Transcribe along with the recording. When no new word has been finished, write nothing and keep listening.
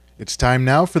It's time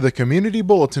now for the Community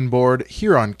Bulletin Board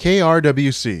here on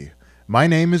KRWC. My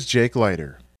name is Jake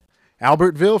Leiter.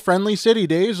 Albertville Friendly City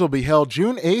Days will be held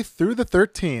June 8th through the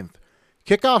 13th.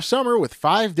 Kick off summer with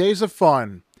 5 days of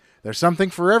fun. There's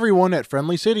something for everyone at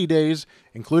Friendly City Days,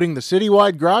 including the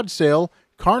citywide garage sale,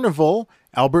 carnival,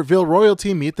 Albertville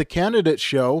Royalty Meet the Candidates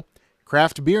show,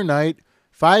 craft beer night,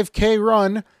 5K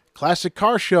run, classic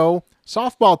car show,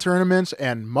 softball tournaments,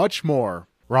 and much more.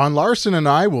 Ron Larson and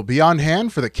I will be on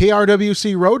hand for the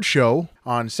KRWC Roadshow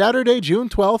on Saturday, June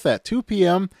 12th at 2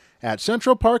 p.m. at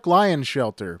Central Park Lions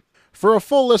Shelter. For a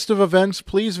full list of events,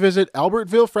 please visit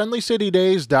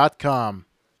albertvillefriendlycitydays.com.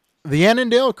 The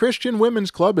Annandale Christian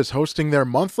Women's Club is hosting their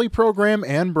monthly program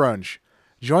and brunch.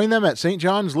 Join them at St.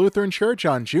 John's Lutheran Church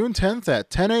on June 10th at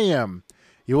 10 a.m.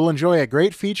 You will enjoy a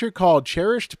great feature called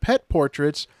Cherished Pet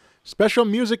Portraits, special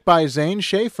music by Zane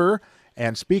Schaefer,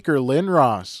 and speaker Lynn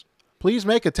Ross. Please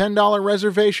make a $10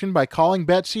 reservation by calling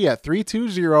Betsy at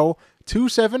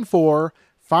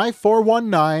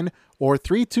 320-274-5419 or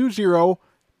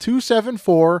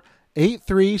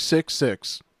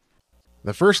 320-274-8366.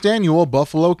 The first annual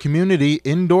Buffalo Community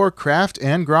Indoor Craft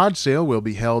and Garage Sale will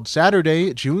be held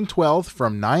Saturday, June 12th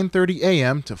from 9:30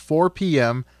 a.m. to 4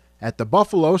 p.m. at the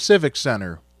Buffalo Civic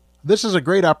Center. This is a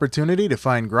great opportunity to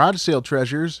find garage sale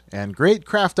treasures and great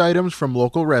craft items from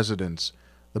local residents.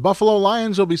 The Buffalo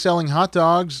Lions will be selling hot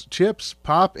dogs, chips,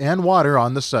 pop, and water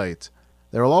on the site.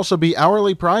 There will also be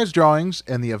hourly prize drawings,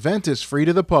 and the event is free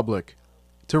to the public.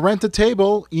 To rent a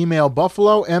table, email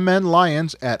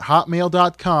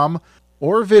buffalomnlions@hotmail.com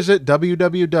or visit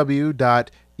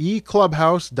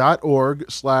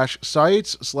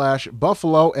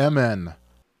www.eclubhouse.org/sites/BuffaloMN.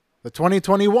 The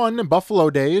 2021 Buffalo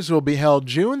Days will be held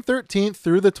June 13th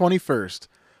through the 21st.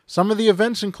 Some of the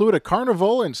events include a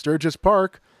carnival in Sturgis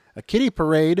Park, a kiddie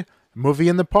parade, a movie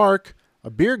in the park, a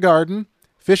beer garden,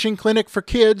 fishing clinic for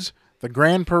kids, the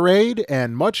grand parade,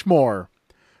 and much more.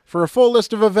 For a full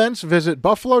list of events, visit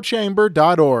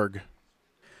buffalochamber.org.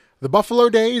 The Buffalo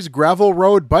Days Gravel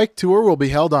Road Bike Tour will be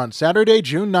held on Saturday,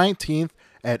 June 19th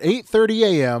at 8:30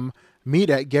 a.m. Meet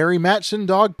at Gary Matson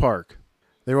Dog Park.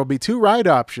 There will be 2 ride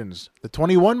options, the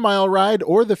 21-mile ride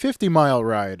or the 50-mile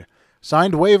ride.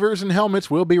 Signed waivers and helmets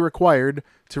will be required.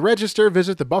 To register,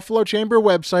 visit the Buffalo Chamber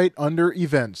website under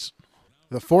Events.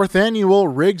 The 4th annual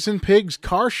Rigs and Pigs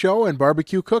Car Show and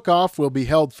Barbecue Cook-Off will be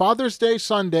held Father's Day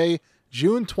Sunday,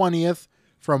 June 20th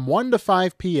from 1 to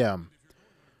 5 p.m.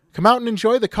 Come out and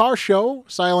enjoy the car show,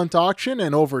 silent auction,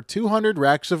 and over 200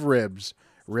 racks of ribs,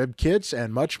 rib kits,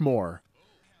 and much more.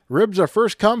 Ribs are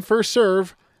first come, first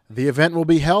serve. The event will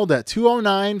be held at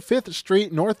 209 5th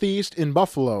Street Northeast in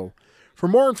Buffalo. For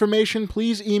more information,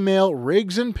 please email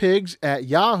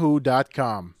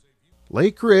rigsandpigs@yahoo.com.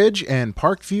 Lake Ridge and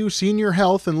Parkview Senior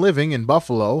Health and Living in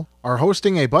Buffalo are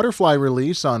hosting a butterfly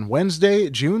release on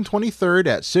Wednesday, June 23rd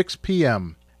at 6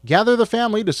 p.m. Gather the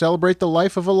family to celebrate the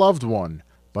life of a loved one.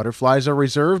 Butterflies are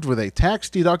reserved with a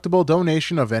tax-deductible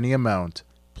donation of any amount.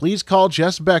 Please call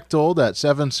Jess Bechtold at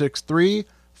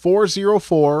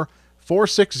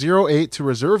 763-404-4608 to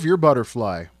reserve your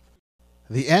butterfly.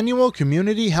 The annual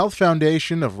Community Health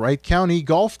Foundation of Wright County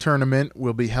Golf Tournament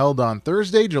will be held on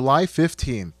Thursday, July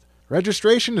 15th.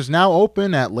 Registration is now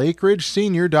open at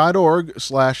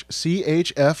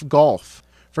lakeridgesenior.org/chfgolf.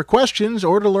 For questions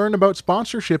or to learn about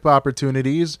sponsorship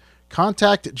opportunities,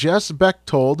 contact Jess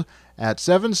Bechtold at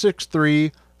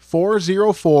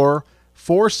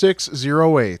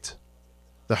 763-404-4608.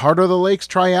 The Heart of the Lakes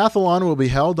Triathlon will be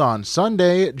held on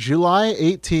Sunday, July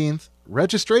 18th.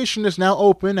 Registration is now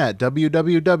open at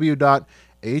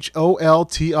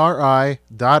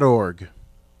www.holtri.org.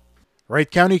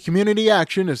 Wright County Community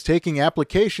Action is taking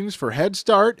applications for Head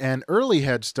Start and Early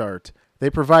Head Start. They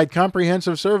provide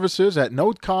comprehensive services at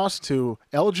no cost to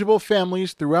eligible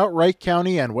families throughout Wright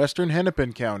County and western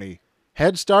Hennepin County.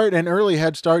 Head Start and Early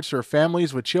Head Starts are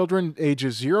families with children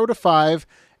ages 0 to 5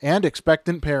 and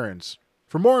expectant parents.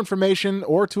 For more information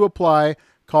or to apply,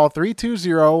 call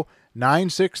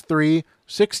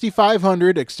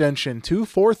 320-963-6500 extension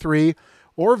 243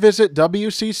 or visit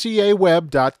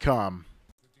wccaweb.com.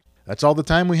 That's all the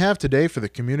time we have today for the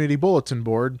Community Bulletin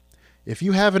Board. If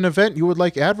you have an event you would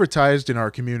like advertised in our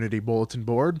Community Bulletin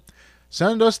Board,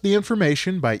 send us the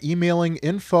information by emailing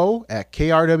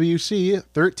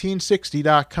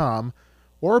info@krwc1360.com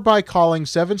or by calling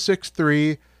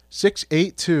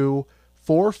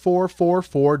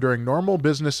 763-682-4444 during normal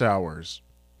business hours.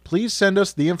 Please send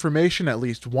us the information at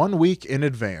least 1 week in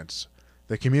advance.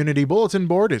 The Community Bulletin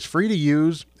Board is free to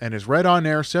use and is read on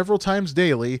air several times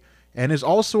daily and is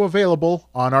also available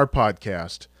on our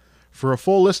podcast. For a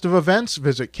full list of events,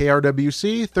 visit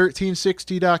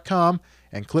krwc1360.com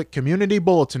and click Community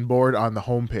Bulletin Board on the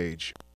homepage.